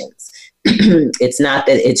educations. It's not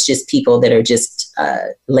that it's just people that are just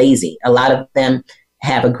lazy. A lot of them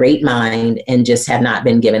have a great mind and just have not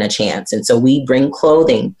been given a chance. And so we bring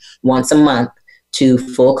clothing once a month to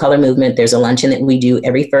Full Color Movement. There's a luncheon that we do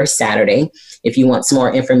every first Saturday. If you want some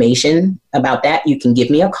more information about that, you can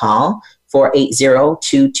give me a call,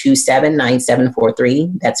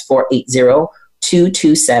 480-227-9743. That's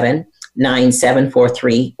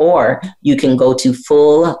 480-227-9743. Or you can go to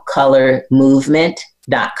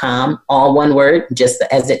fullcolormovement.com, all one word, just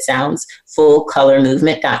as it sounds,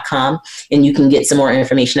 fullcolormovement.com, and you can get some more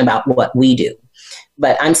information about what we do.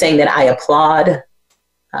 But I'm saying that I applaud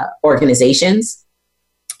organizations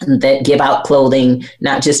that give out clothing,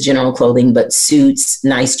 not just general clothing, but suits,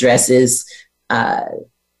 nice dresses,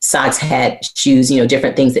 socks, hat, shoes,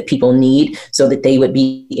 different things that people need so that they would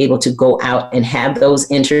be able to go out and have those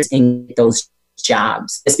interests and get those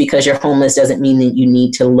jobs. Just because you're homeless doesn't mean that you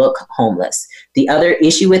need to look homeless. The other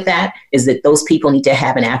issue with that is that those people need to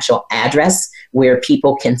have an actual address where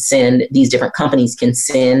people can send, these different companies can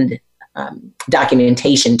send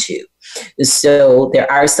documentation to. So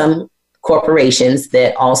there are some corporations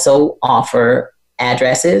that also offer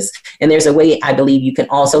addresses, and there's a way I believe you can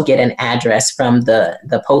also get an address from the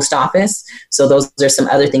post office. So those are some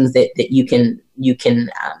other things that you can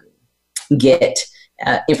get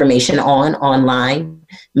information online.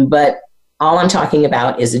 But all I'm talking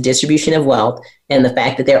about is the distribution of wealth and the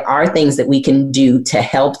fact that there are things that we can do to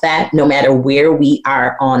help that, no matter where we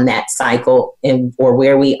are on that cycle or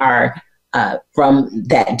where we are from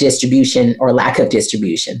that distribution or lack of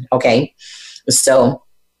distribution. Okay. So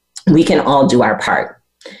we can all do our part.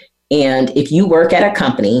 And if you work at a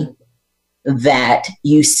company that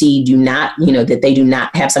you see that they do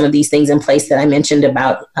not have some of these things in place that I mentioned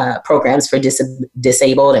about programs for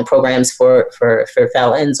disabled and programs for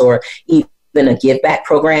felons, or even a give back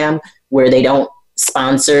program where they don't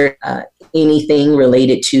sponsor anything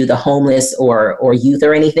related to the homeless or youth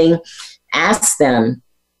or anything, ask them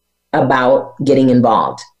about getting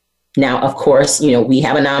involved. Now, of course, we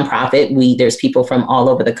have a nonprofit. There's people from all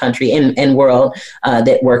over the country and world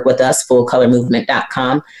that work with us,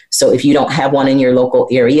 fullcolormovement.com. So if you don't have one in your local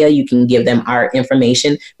area, you can give them our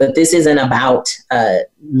information. But this isn't about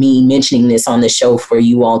me mentioning this on the show for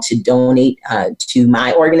you all to donate to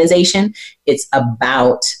my organization. It's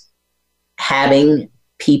about having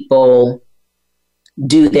people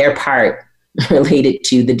do their part related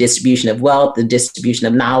to the distribution of wealth, the distribution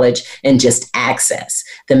of knowledge, and just access.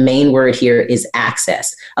 The main word here is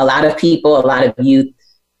access. A lot of people, a lot of youth,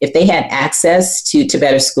 if they had access to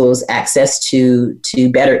better schools, access to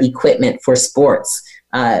better equipment for sports,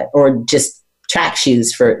 or just track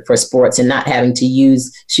shoes for sports and not having to use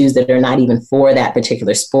shoes that are not even for that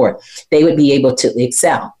particular sport, they would be able to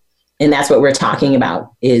excel. And that's what we're talking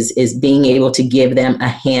about is being able to give them a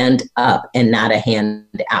hand up and not a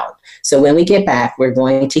hand out. So when we get back, we're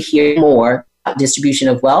going to hear more about distribution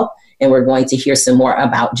of wealth, and we're going to hear some more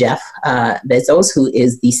about Jeff Bezos, who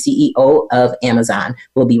is the CEO of Amazon.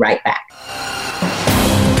 We'll be right back.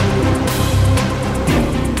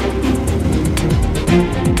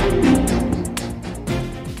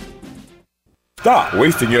 Stop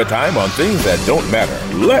wasting your time on things that don't matter.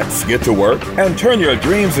 Let's get to work and turn your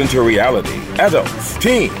dreams into reality. Adults,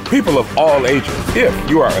 teens, people of all ages. If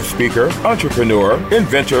you are a speaker, entrepreneur,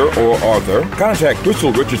 inventor, or author, contact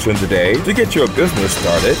Crystal Richardson today to get your business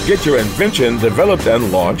started, get your invention developed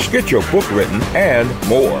and launched, get your book written, and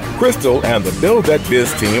more. Crystal and the Build That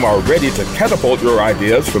Biz team are ready to catapult your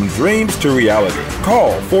ideas from dreams to reality.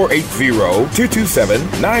 Call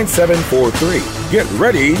 480-227-9743. Get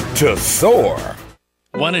ready to soar.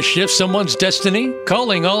 Want to shift someone's destiny?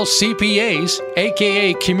 Calling all CPAs,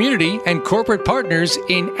 aka community and corporate partners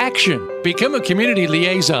in action. Become a community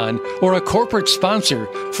liaison or a corporate sponsor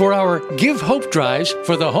for our Give Hope drives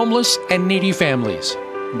for the homeless and needy families.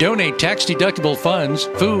 Donate tax-deductible funds,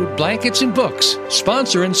 food, blankets, and books.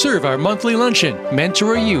 Sponsor and serve our monthly luncheon,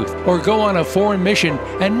 mentor youth, or go on a foreign mission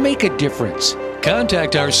and make a difference.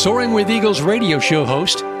 Contact our Soaring with Eagles radio show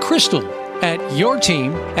host, Crystal, at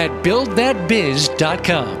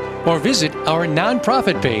yourteam@buildthatbiz.com or visit our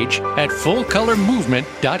nonprofit page at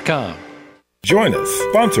fullcolormovement.com. Join us,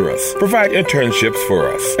 sponsor us, provide internships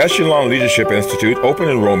for us. Echelon Leadership Institute open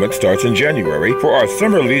enrollment starts in January for our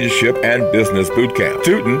summer leadership and business boot camp.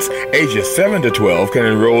 Students ages 7 to 12 can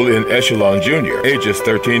enroll in Echelon Junior, ages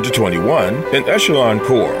 13 to 21 in Echelon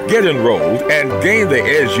Core. Get enrolled and gain the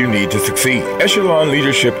edge you need to succeed. Echelon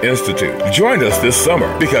Leadership Institute. Join us this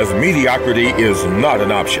summer because mediocrity is not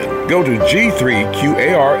an option. Go to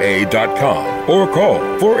g3qara.com or call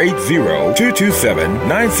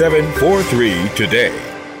 480-227-9743 today.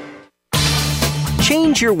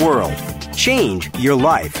 Change your world. Change your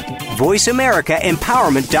life.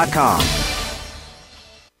 VoiceAmericaEmpowerment.com.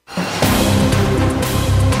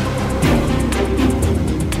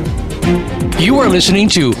 You are listening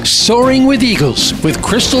to Soaring with Eagles with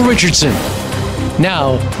Crystal Richardson.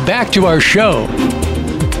 Now, back to our show.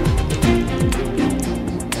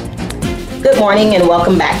 Good morning and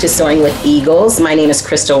welcome back to Soaring with Eagles. My name is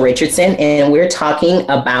Crystal Richardson, and we're talking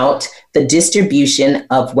about the distribution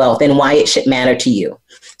of wealth and why it should matter to you.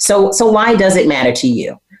 So why does it matter to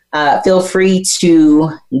you? Feel free to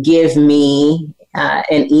give me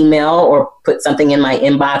an email or put something in my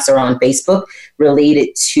inbox or on Facebook related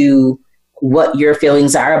to what your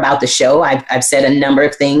feelings are about the show. I've said a number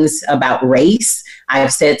of things about race.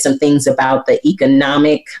 I've said some things about the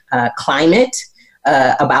economic climate,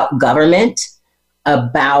 about government,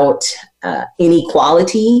 about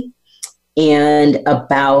inequality, and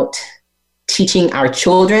about teaching our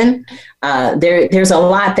children. There's a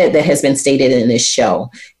lot that has been stated in this show.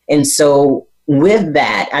 And so with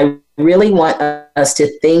that, I really want us to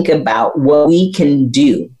think about what we can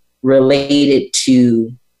do related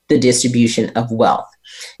to the distribution of wealth.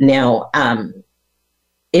 Now,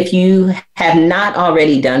 if you have not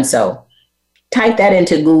already done so, type that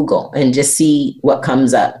into Google and just see what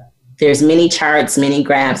comes up. There's many charts, many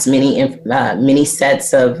graphs, many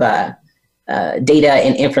sets of data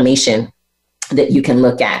and information that you can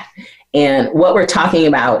look at. And what we're talking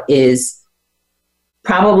about is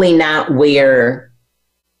probably not where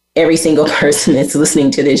every single person that's listening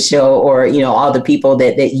to this show, or, all the people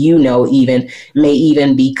that even may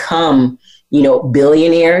even become,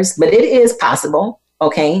 billionaires, but it is possible.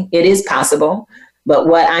 Okay. It is possible. But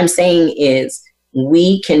what I'm saying is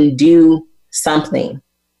we can do something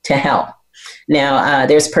to help. Now,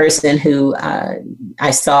 there's a person who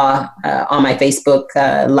I saw on my Facebook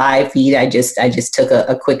live feed. I just took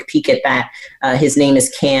a quick peek at that. His name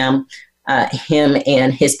is Cam. Him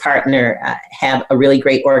and his partner have a really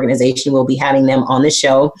great organization. We'll be having them on the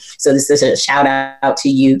show. So this is a shout out to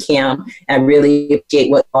you, Cam. I really appreciate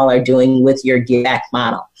what you all are doing with your Give Back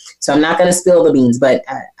model. So I'm not going to spill the beans, but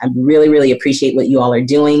I really, really appreciate what you all are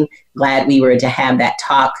doing. Glad we were to have that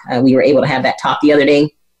talk. We were able to have that talk the other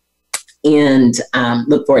day, and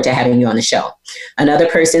look forward to having you on the show. Another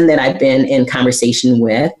person that I've been in conversation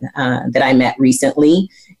with that I met recently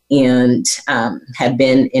and have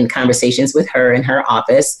been in conversations with her in her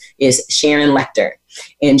office is Sharon Lecter.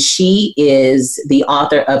 And she is the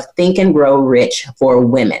author of Think and Grow Rich for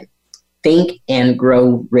Women. Think and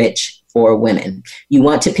Grow Rich for Women. You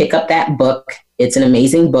want to pick up that book. It's an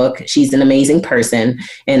amazing book. She's an amazing person.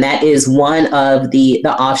 And that is one of the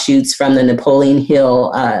offshoots from the Napoleon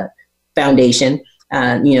Hill Foundation.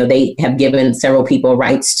 They have given several people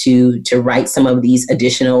rights to write some of these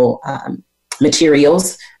additional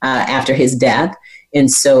materials after his death. And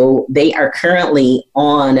so they are currently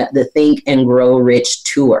on the Think and Grow Rich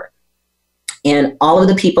tour. And all of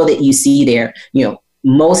the people that you see there,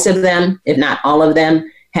 most of them, if not all of them,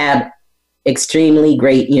 have extremely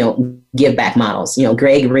great, give back models.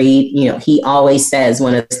 Greg Reed, he always says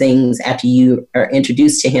one of the things after you are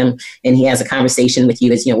introduced to him and he has a conversation with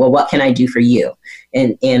you is, well, what can I do for you?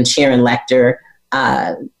 And Sharon Lecter,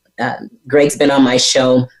 Greg's been on my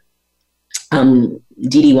show.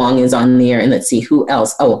 Dee Dee Wong is on there, and let's see who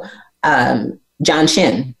else. John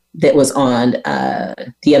Shin that was on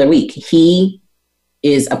the other week. He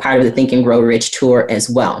is a part of the Think and Grow Rich tour as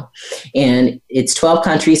well. And it's 12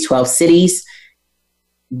 countries, 12 cities.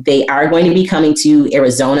 They are going to be coming to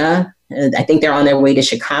Arizona. I think they're on their way to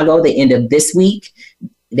Chicago the end of this week.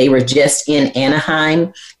 They were just in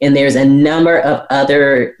Anaheim, and there's a number of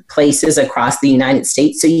other places across the United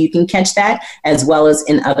States. So you can catch that as well as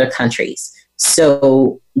in other countries.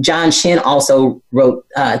 So John Shin also wrote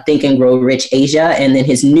Think and Grow Rich Asia. And then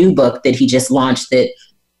his new book that he just launched that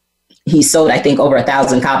he sold, I think, over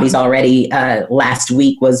 1,000 copies already last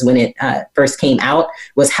week was when it first came out,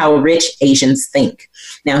 was How Rich Asians Think.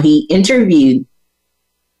 Now, he interviewed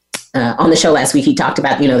on the show last week, he talked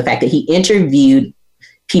about, the fact that he interviewed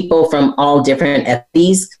people from all different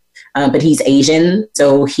ethnicities, but he's Asian.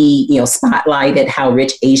 So he, spotlighted how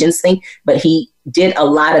rich Asians think, but he did a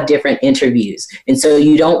lot of different interviews. And so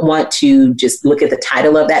you don't want to just look at the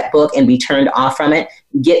title of that book and be turned off from it.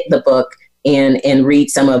 Get the book and read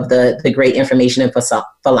some of the great information and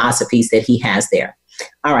philosophies that he has there.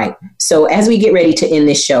 All right. So as we get ready to end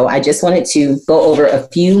this show, I just wanted to go over a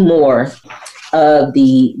few more of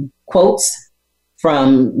the quotes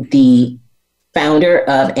from the founder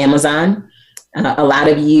of Amazon. A lot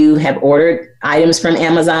of you have ordered items from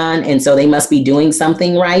Amazon, and so they must be doing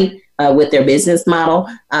something right with their business model.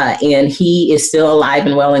 And he is still alive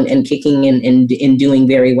and well and kicking and doing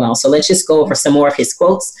very well. So let's just go over some more of his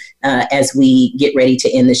quotes as we get ready to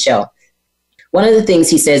end the show. One of the things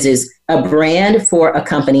he says is, a brand for a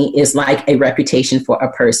company is like a reputation for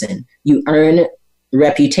a person. You earn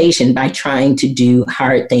reputation by trying to do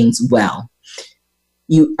hard things well.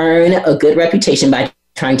 You earn a good reputation by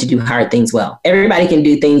trying to do hard things well. Everybody can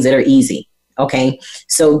do things that are easy. Okay.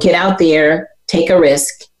 So get out there, take a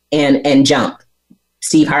risk and jump.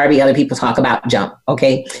 Steve Harvey, other people talk about jump.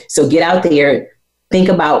 Okay. So get out there, think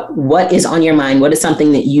about what is on your mind. What is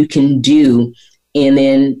something that you can do? And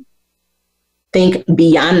then think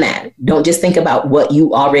beyond that. Don't just think about what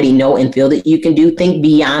you already know and feel that you can do. Think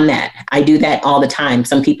beyond that. I do that all the time.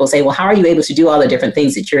 Some people say, well, how are you able to do all the different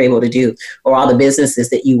things that you're able to do, or all the businesses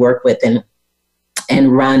that you work with and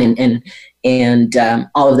run and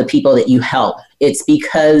all of the people that you help? It's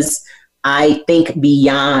because I think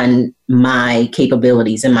beyond my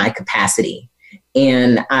capabilities and my capacity.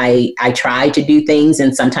 And I try to do things,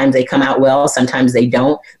 and sometimes they come out well, sometimes they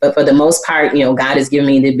don't. But for the most part, God has given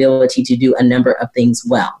me the ability to do a number of things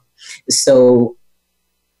well. So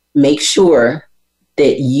make sure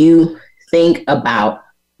that you think about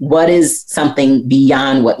what is something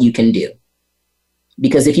beyond what you can do.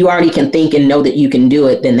 Because if you already can think and know that you can do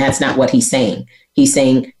it, then that's not what he's saying. He's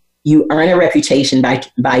saying you earn a reputation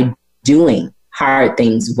by doing hard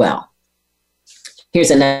things well.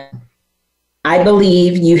 Here's another. I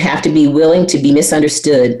believe you have to be willing to be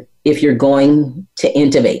misunderstood if you're going to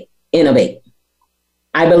innovate.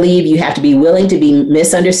 I believe you have to be willing to be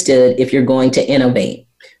misunderstood if you're going to innovate.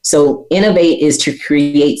 So innovate is to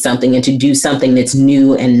create something and to do something that's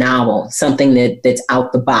new and novel, something that's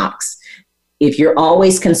out the box. If you're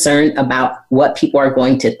always concerned about what people are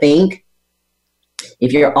going to think,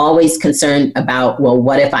 if you're always concerned about, well,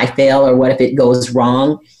 what if I fail, or what if it goes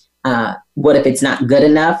wrong? What if it's not good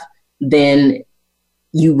enough? Then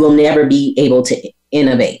you will never be able to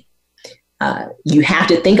innovate. You have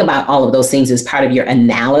to think about all of those things as part of your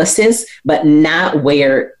analysis, but not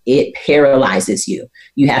where it paralyzes you.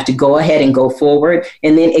 You have to go ahead and go forward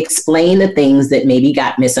and then explain the things that maybe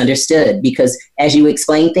got misunderstood, because as you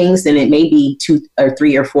explain things, then it may be 2 or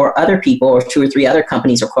 3 or 4 other people or 2 or 3 other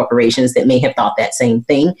companies or corporations that may have thought that same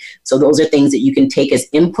thing. So those are things that you can take as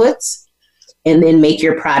inputs and then make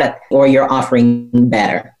your product or your offering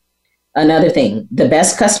better. Another thing, the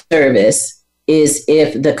best customer service is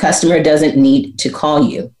if the customer doesn't need to call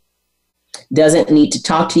you, doesn't need to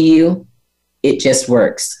talk to you, it just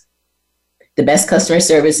works. The best customer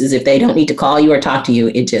service is if they don't need to call you or talk to you,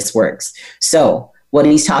 it just works. So What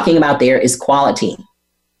he's talking about there is quality,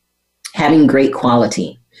 having great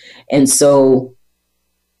quality. And so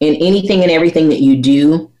in anything and everything that you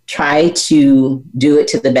do, try to do it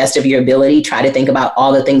to the best of your ability. Try to think about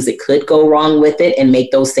all the things that could go wrong with it and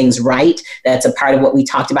make those things right. That's a part of what we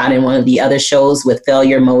talked about in one of the other shows with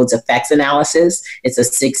failure modes effects analysis. It's a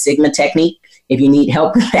 6 Sigma technique. If you need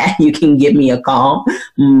help with that, you can give me a call.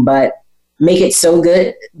 But make it so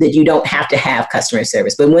good that you don't have to have customer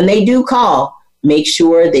service. But when they do call, make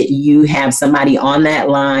sure that you have somebody on that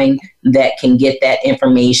line that can get that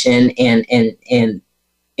information and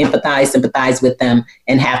sympathize with them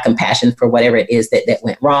and have compassion for whatever it is that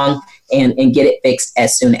went wrong and get it fixed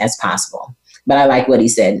as soon as possible. But I like what he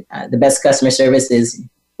said. The best customer service is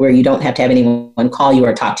where you don't have to have anyone call you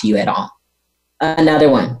or talk to you at all. Another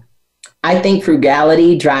one, I think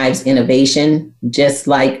frugality drives innovation just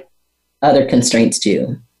like other constraints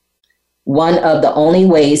do. One of the only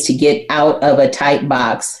ways to get out of a tight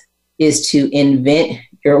box is to invent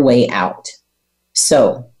your way out.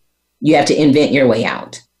 So you have to invent your way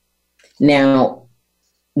out. Now,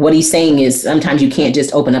 what he's saying is sometimes you can't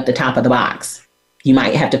just open up the top of the box. You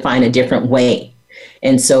might have to find a different way.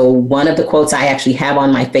 And so one of the quotes I actually have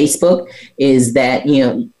on my Facebook is that,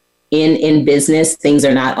 in business, things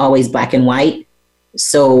are not always black and white.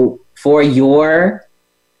 So for your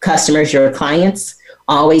customers, your clients,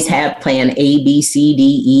 always have plan A, B, C,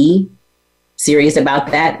 D, E. Serious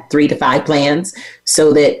about that, 3 to 5 plans,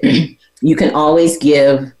 so that you can always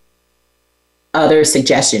give other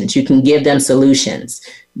suggestions. You can give them solutions.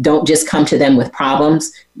 Don't just come to them with problems.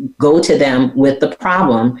 Go to them with the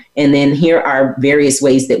problem. And then here are various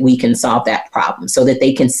ways that we can solve that problem so that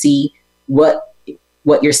they can see what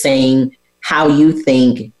you're saying, how you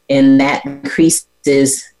think, and that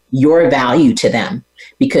increases your value to them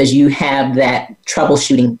because you have that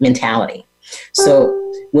troubleshooting mentality. So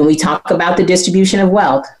when we talk about the distribution of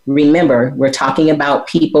wealth, remember, we're talking about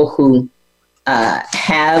people who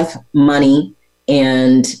have money,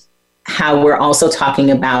 and how we're also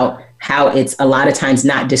talking about how it's a lot of times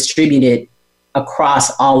not distributed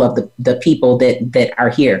across all of the people that are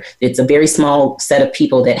here. It's a very small set of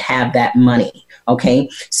people that have that money, okay?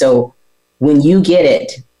 So when you get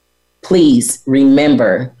it, please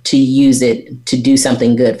remember to use it to do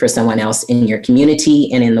something good for someone else in your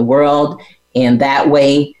community and in the world. And that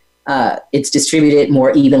way, it's distributed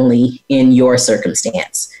more evenly in your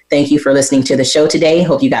circumstance. Thank you for listening to the show today.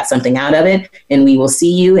 Hope you got something out of it. And we will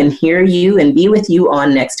see you and hear you and be with you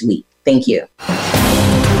on next week. Thank you.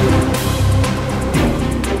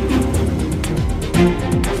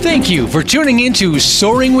 Thank you for tuning into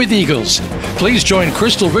Soaring with Eagles. Please join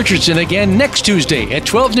Crystal Richardson again next Tuesday at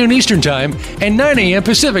 12 noon Eastern Time and 9 a.m.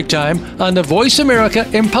 Pacific Time on the Voice America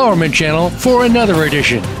Empowerment Channel for another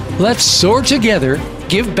edition. Let's soar together,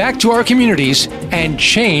 give back to our communities, and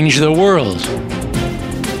change the world.